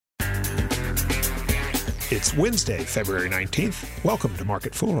It's Wednesday, February 19th. Welcome to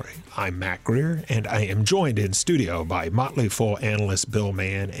Market Foolery. I'm Matt Greer, and I am joined in studio by Motley Fool analyst Bill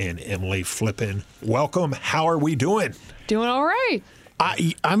Mann and Emily Flippen. Welcome. How are we doing? Doing all right.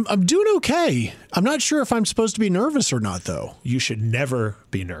 I'm doing okay. I'm not sure if I'm supposed to be nervous or not, though. You should never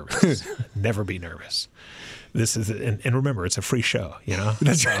be nervous. Never be nervous. This is, and remember, it's a free show, you know?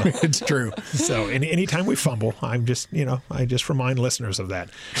 That's right. It's true. So anytime we fumble, I just remind listeners of that.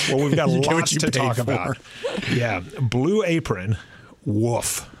 Well, we've got lots to talk about. Yeah. Blue Apron,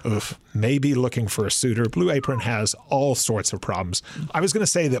 woof. Oof. Maybe looking for a suitor. Blue Apron has all sorts of problems. I was going to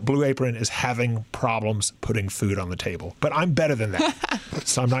say that Blue Apron is having problems putting food on the table, but I'm better than that.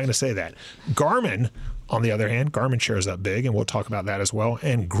 So I'm not going to say that. Garmin, on the other hand, Garmin shares up big, and we'll talk about that as well.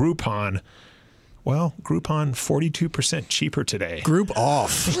 And Groupon, well, Groupon 42% cheaper today. Group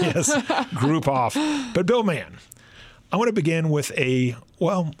off. Yes, group off. But Bill Mann, I want to begin with the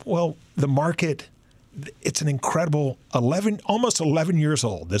market. It's an incredible almost 11 years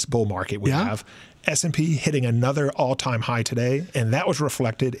old, this bull market we have. S&P hitting another all-time high today, and that was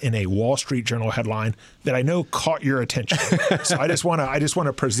reflected in a Wall Street Journal headline that I know caught your attention. So I just want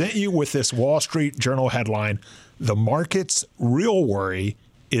to present you with this Wall Street Journal headline. The market's real worry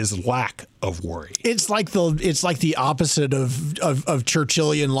is lack of worry. It's like the opposite of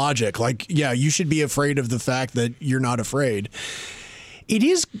Churchillian logic. Like, yeah, you should be afraid of the fact that you're not afraid. It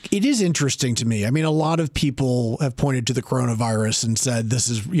is interesting to me. I mean, a lot of people have pointed to the coronavirus and said this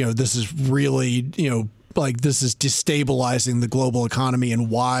is really, this is destabilizing the global economy, and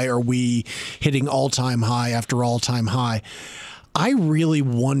why are we hitting all-time high after all-time high? I really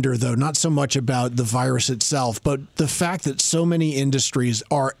wonder, though, not so much about the virus itself, but the fact that so many industries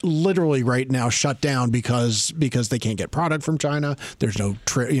are literally right now shut down because they can't get product from China. There's no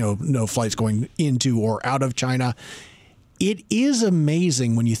flights going into or out of China. It is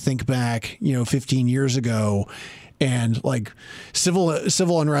amazing when you think back, 15 years ago, and like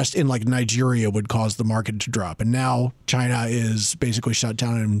civil unrest in like Nigeria would cause the market to drop, and now China is basically shut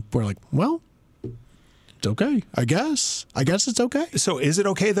down, and we're like, well, it's okay. I guess it's okay. So is it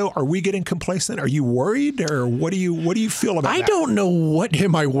okay though? Are we getting complacent? Are you worried, or what do you feel about that? I don't know. What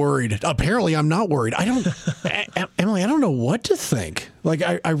am I worried? Apparently, I'm not worried. Emily, I don't know what to think. Like,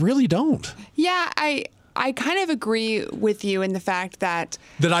 I really don't. Yeah, I kind of agree with you in the fact that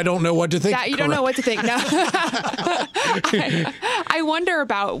I don't know what to think. That you don't know what to think. No. I wonder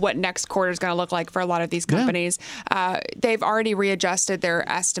about what next quarter is going to look like for a lot of these companies. Yeah. They've already readjusted their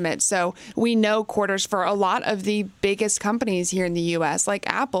estimates. So we know quarters for a lot of the biggest companies here in the U.S., like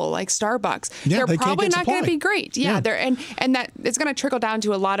Apple, like Starbucks. Yeah, they're probably not going to be great. Yeah. And that it's going to trickle down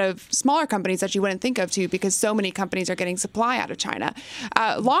to a lot of smaller companies that you wouldn't think of too, because so many companies are getting supply out of China.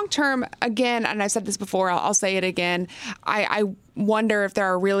 Long term, again, and I've said this before, I'll say it again. I wonder if there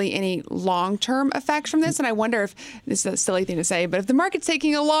are really any long-term effects from this. And I wonder if, this is a silly thing to say, but if the market's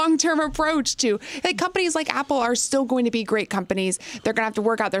taking a long-term approach to, like, companies like Apple are still going to be great companies. They're going to have to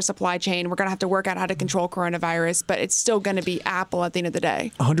work out their supply chain. We're going to have to work out how to control coronavirus, but it's still going to be Apple at the end of the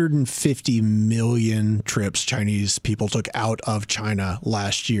day. 150 million trips Chinese people took out of China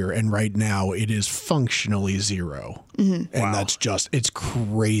last year. And right now it is functionally zero. Mm-hmm. And That's it's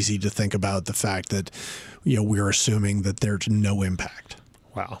crazy to think about the fact that, we're assuming that there's no impact.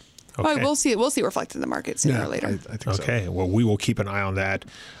 Wow. Okay. Well, we'll see reflected in the market sooner or later. I think so. Okay. Well, we will keep an eye on that.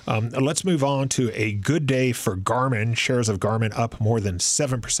 Let's move on to a good day for Garmin. Shares of Garmin up more than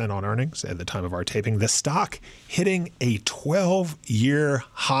 7% on earnings at the time of our taping. The stock hitting a 12-year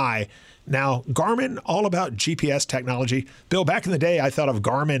high. Now, Garmin, all about GPS technology. Bill, back in the day, I thought of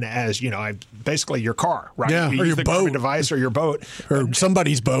Garmin as, basically your car, right? Yeah, you or use your the boat. Garmin device or your boat. Or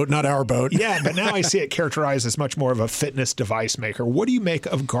somebody's boat, not our boat. Yeah, but now I see it characterized as much more of a fitness device maker. What do you make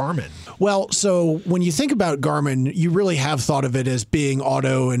of Garmin? Well, so when you think about Garmin, you really have thought of it as being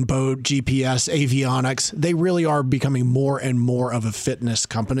auto and boat, GPS, avionics. They really are becoming more and more of a fitness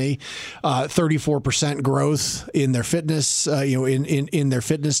company. 34% growth in their fitness, in their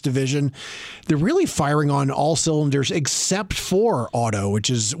fitness division. They're really firing on all cylinders except for auto, which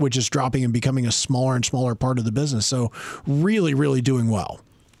is dropping and becoming a smaller and smaller part of the business. So really, really doing well.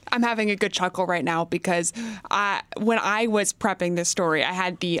 I'm having a good chuckle right now because when I was prepping this story, I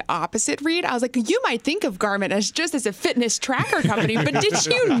had the opposite read. I was like, you might think of Garmin as just as a fitness tracker company, but did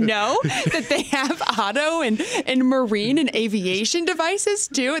you know that they have auto and marine and aviation devices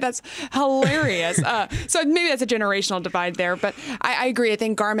too? That's hilarious. So maybe that's a generational divide there, but I agree. I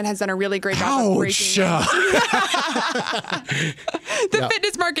think Garmin has done a really great job of breaking The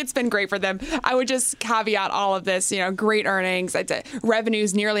fitness market's been great for them. I would just caveat all of this, great earnings.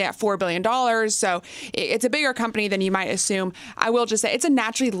 Revenue's nearly at $4 billion. So it's a bigger company than you might assume. I will just say it's a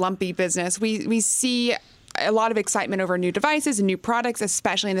naturally lumpy business. We see a lot of excitement over new devices and new products,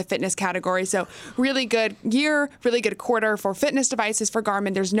 especially in the fitness category. So really good year, really good quarter for fitness devices for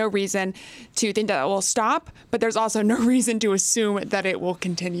Garmin. There's no reason to think that it will stop, but there's also no reason to assume that it will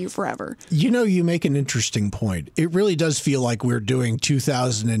continue forever. You know, you make an interesting point. It really does feel like we're doing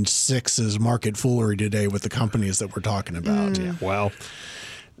 2006's market foolery today with the companies that we're talking about. Yeah, well,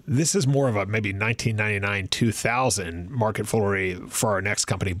 this is more of a maybe 1999-2000 market foolery for our next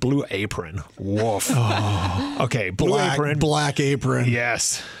company, Blue Apron. Woof. Oh. Okay, Blue Apron. Black Apron.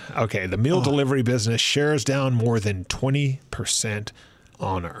 Yes. Okay, the meal delivery business shares down more than 20%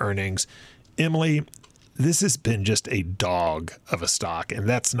 on earnings. Emily, this has been just a dog of a stock, and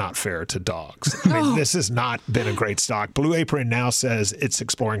that's not fair to dogs. I mean, this has not been a great stock. Blue Apron now says it's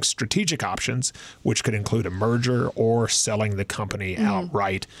exploring strategic options, which could include a merger or selling the company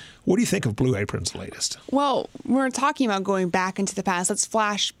outright. What do you think of Blue Apron's latest? Well, we're talking about going back into the past. Let's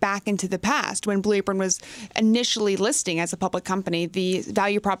flash back into the past. When Blue Apron was initially listing as a public company, the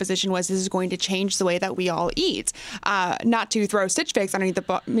value proposition was this is going to change the way that we all eat. Not to throw Stitch Fix underneath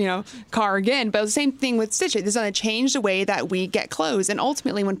the car again, but the same thing with Stitch Fix. This is going to change the way that we get clothes. And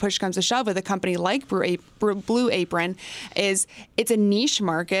ultimately, when push comes to shove with a company like Blue Apron, it's a niche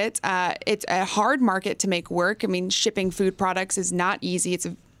market. It's a hard market to make work. I mean, shipping food products is not easy. It's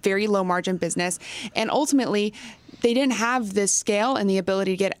a very low margin business. And ultimately, they didn't have the scale and the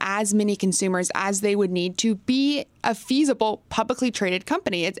ability to get as many consumers as they would need to be a feasible publicly traded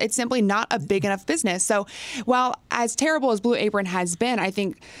company. It's simply not a big enough business. So while as terrible as Blue Apron has been, I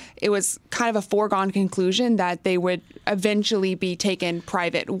think it was kind of a foregone conclusion that they would eventually be taken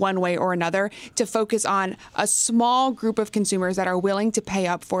private one way or another to focus on a small group of consumers that are willing to pay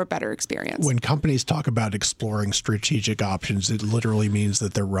up for a better experience. When companies talk about exploring strategic options, it literally means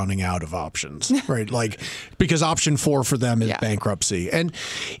that they're running out of options, right? Like, because option 4 for them is bankruptcy. And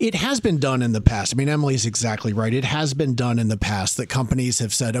it has been done in the past. I mean, Emily's exactly right. It has been done in the past that companies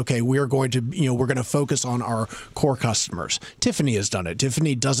have said, okay, we're going to focus on our core customers. Tiffany has done it.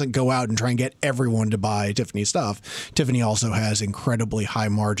 Tiffany doesn't go out and try and get everyone to buy Tiffany stuff. Tiffany also has incredibly high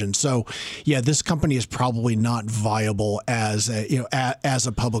margins. So yeah, this company is probably not viable as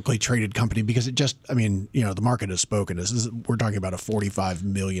a publicly traded company because it just, I mean, the market has spoken. We're talking about a $45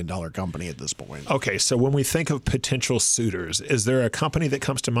 million company at this point. Okay, so when we think of potential suitors, is there a company that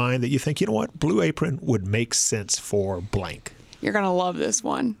comes to mind that you think, you know what, Blue Apron would make sense for blank? You're going to love this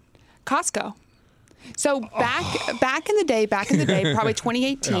one. Costco. So back in the day, probably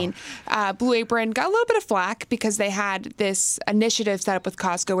 2018, Blue Apron got a little bit of flack because they had this initiative set up with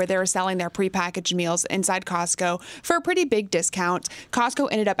Costco where they were selling their prepackaged meals inside Costco for a pretty big discount. Costco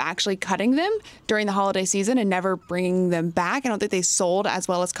ended up actually cutting them during the holiday season and never bringing them back. I don't think they sold as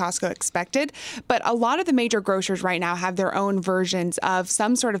well as Costco expected, but a lot of the major grocers right now have their own versions of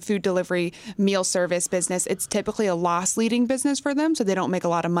some sort of food delivery meal service business. It's typically a loss-leading business for them, so they don't make a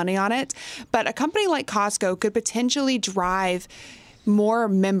lot of money on it. But a company like Costco could potentially drive more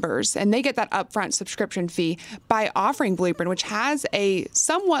members, and they get that upfront subscription fee by offering Blue Apron, which has a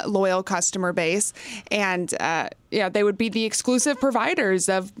somewhat loyal customer base, and they would be the exclusive providers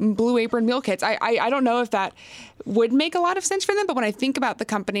of Blue Apron meal kits. I don't know if that would make a lot of sense for them, but when I think about the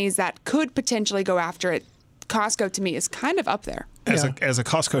companies that could potentially go after it, Costco to me is kind of up there. As a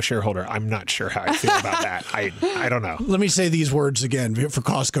Costco shareholder, I'm not sure how I feel about that. I don't know. Let me say these words again. For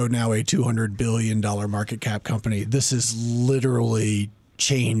Costco, now a $200 billion market cap company, this is literally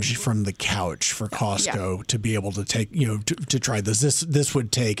change from the couch for Costco to be able to take, to try this. This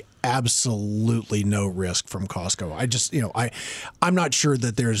would take absolutely no risk from Costco. I just, I'm not sure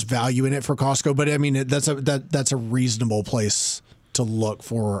that there's value in it for Costco, but I mean, that's a reasonable place to look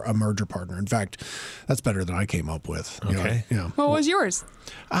for a merger partner. In fact, that's better than I came up with. Okay. What was yours?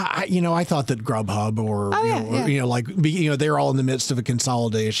 I thought that Grubhub they're all in the midst of a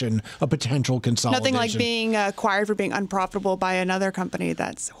consolidation, a potential consolidation. Nothing like being acquired for being unprofitable by another company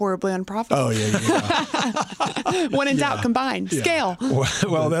that's horribly unprofitable. Oh, yeah. When in doubt, combine. Scale.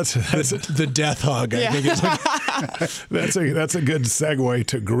 Well, that's the death hug. I think it's like, that's a good segue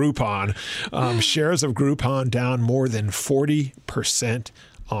to Groupon. Shares of Groupon down more than 40%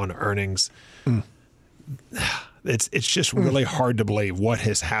 on earnings. It's just really hard to believe what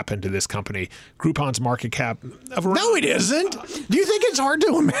has happened to this company. Groupon's market cap of around... No, it isn't. Do you think it's hard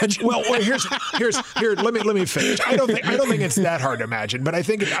to imagine? Well, here. Let me finish. I don't think it's that hard to imagine, but I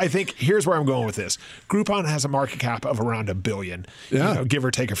think here's where I'm going with this. Groupon has a market cap of around $1 billion. Yeah, give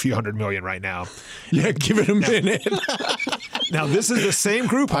or take a few $100 million right now. Yeah, give it a minute. Now this is the same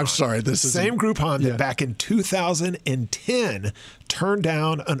Groupon. I'm sorry, this is same Groupon that back in 2010 turned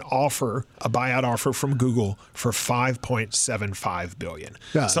down a buyout offer from Google for for $5.75 billion.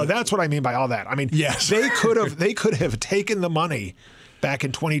 Yeah. So that's what I mean by all that. I mean, yes. they could have taken the money back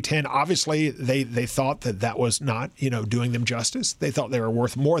in 2010. Obviously, they thought that was not, doing them justice. They thought they were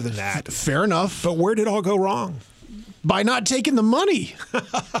worth more than that. Fair enough. But where did it all go wrong? By not taking the money.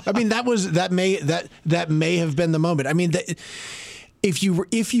 I mean, that may have been the moment. I mean, if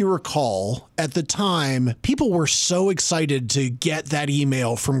you recall, at the time, people were so excited to get that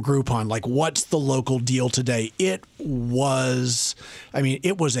email from Groupon, like, what's the local deal today? It was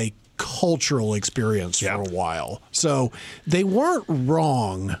a cultural experience for a while. So they weren't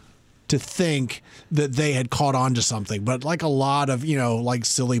wrong to think that they had caught on to something, but like a lot of, like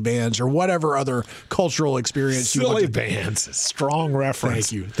Silly Bands or whatever other cultural experience. Silly Bands, strong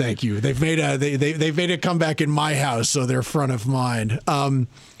reference. Thank you. They've made a comeback in my house, so they're front of mind.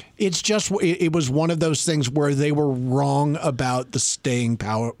 It's just, it was one of those things where they were wrong about the staying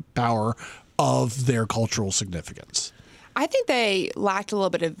power of their cultural significance. I think they lacked a little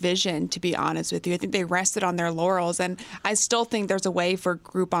bit of vision, to be honest with you. I think they rested on their laurels, and I still think there's a way for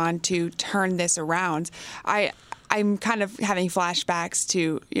Groupon to turn this around. I'm kind of having flashbacks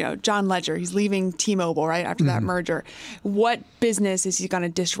to, John Ledger. He's leaving T-Mobile right after that merger. What business is he going to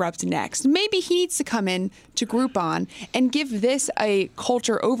disrupt next? Maybe he needs to come in to Groupon and give this a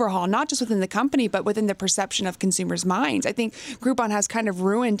culture overhaul, not just within the company, but within the perception of consumers' minds. I think Groupon has kind of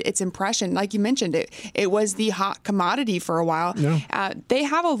ruined its impression. Like you mentioned, it was the hot commodity for a while. Yeah. They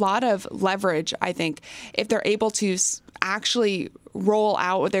have a lot of leverage, I think, if they're able to actually roll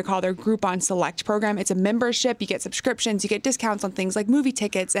out what they call their Groupon Select program. It's a membership. You get subscriptions. You get discounts on things like movie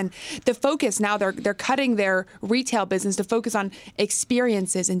tickets. And the focus now, they're cutting their retail business to focus on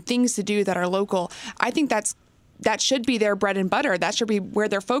experiences and things to do that are local. I think that should be their bread and butter. That should be where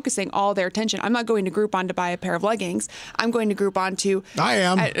they're focusing all their attention. I'm not going to Groupon to buy a pair of leggings. I'm going to Groupon to... I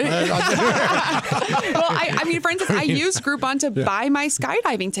am. Well, I mean, for instance, I used Groupon to buy my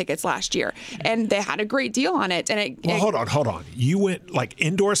skydiving tickets last year, and they had a great deal on it. And hold on. You went like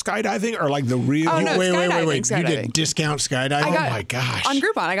indoor skydiving or like the real... Oh, no, wait. skydiving. You did discount skydiving? Oh, my gosh. On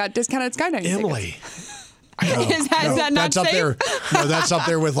Groupon, I got discounted skydiving Emily. tickets. Is that not safe? Up there. No, that's up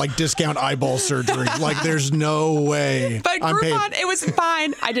there with like discount eyeball surgery. Like, there's no way. But Groupon, it was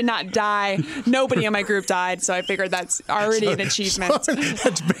fine. I did not die. Nobody in my group died, so I figured that's already an achievement.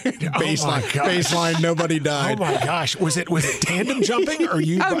 That's baseline. Oh Baseline. Nobody died. Oh my gosh! Was it tandem jumping or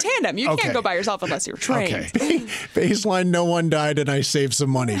you? Oh, tandem. You can't go by yourself unless you're trained. Okay. Baseline. No one died, and I saved some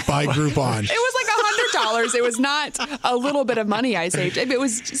money. Buy Groupon. It was like $100. It was not a little bit of money I saved. It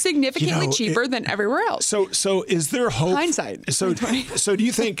was significantly cheaper than everywhere else. So is there hope? Hindsight. So do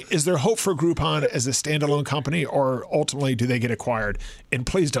you think, is there hope for Groupon as a standalone company, or ultimately do they get acquired? And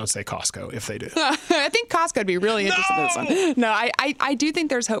please don't say Costco if they do. I think Costco would be really interested in this one. No, I do think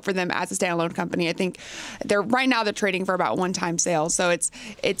there's hope for them as a standalone company. I think right now they're trading for about one-time sales. So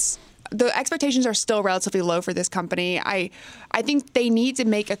it's the expectations are still relatively low for this company. I think they need to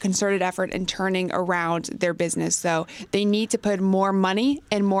make a concerted effort in turning around their business, though. They need to put more money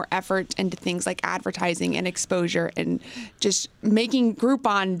and more effort into things like advertising and exposure and just making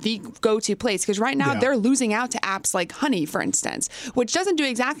Groupon the go-to place. Because right now they're losing out to apps like Honey, for instance, which doesn't do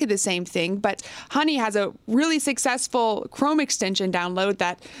exactly the same thing. But Honey has a really successful Chrome extension download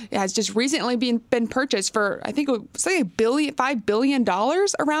that has just recently been purchased for, I think it was like $5 billion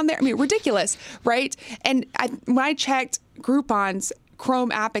around there. I mean, ridiculous, right? And when I checked Groupon's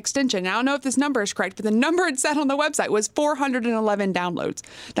Chrome app extension, I don't know if this number is correct, but the number it said on the website was 411 downloads.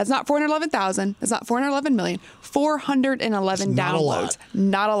 That's not 411,000. That's not 411 million. 411 downloads.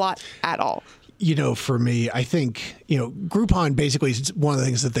 Not a lot at all. For me, I think, Groupon basically, one of the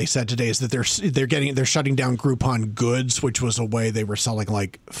things that they said today is that they're shutting down Groupon Goods, which was a way they were selling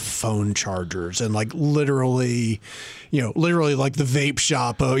like phone chargers and like literally like the vape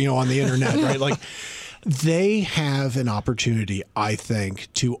shop, on the internet, right? Like, they have an opportunity, I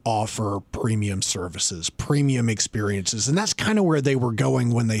think, to offer premium services, premium experiences. And that's kind of where they were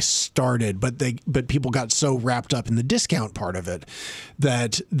going when they started. But people got so wrapped up in the discount part of it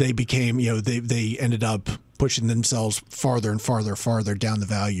that they became, they ended up pushing themselves farther and farther down the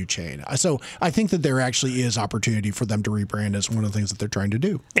value chain. So I think that there actually is opportunity for them to rebrand as one of the things that they're trying to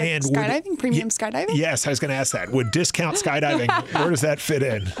do. And skydiving, premium skydiving? Yes, I was going to ask that. Would discount skydiving, where does that fit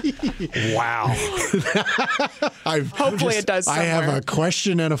in? Wow. Hopefully it does somewhere. I have a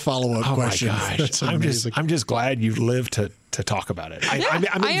question and a follow-up question. My gosh. I'm just glad you lived to talk about it.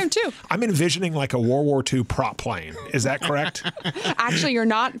 I am too. I'm envisioning like a World War II prop plane. Is that correct? Actually, you're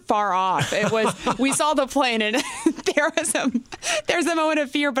not far off. We saw the plane and there's a moment of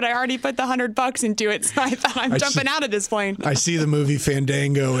fear, but I already put the $100 into it, so I thought I'm jumping out of this plane. I see the movie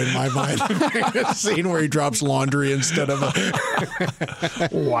Fandango in my mind. The scene where he drops laundry instead of a...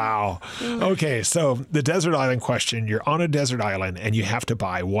 Wow. Okay, so the desert island question, you're on a desert island and you have to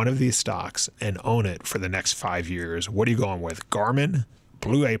buy one of these stocks and own it for the next 5 years. What are you going with? Garmin,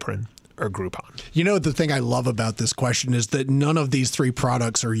 Blue Apron, or Groupon? You know, the thing I love about this question is that none of these three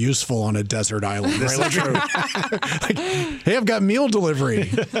products are useful on a desert island. This is true. Like, hey, I've got meal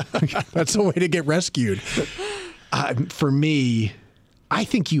delivery. That's a way to get rescued. For me, I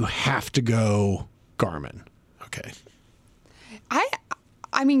think you have to go Garmin. Okay.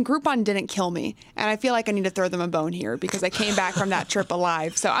 I mean, Groupon didn't kill me, and I feel like I need to throw them a bone here because I came back from that trip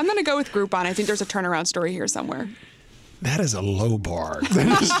alive. So I'm going to go with Groupon. I think there's a turnaround story here somewhere. That is a low bar.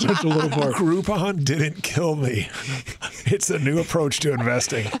 That is such a low bar. Groupon didn't kill me. It's a new approach to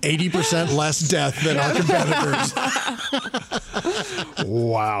investing. 80% less death than our competitors.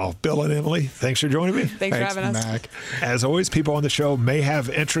 Wow. Bill and Emily, thanks for joining me. Thanks for having us. Mac. As always, people on the show may have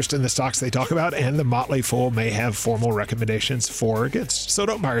interest in the stocks they talk about, and the Motley Fool may have formal recommendations for or against. So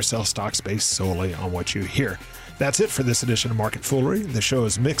don't buy or sell stocks based solely on what you hear. That's it for this edition of Market Foolery. The show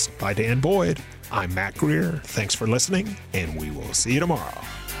is mixed by Dan Boyd. I'm Matt Greer. Thanks for listening, and we will see you tomorrow.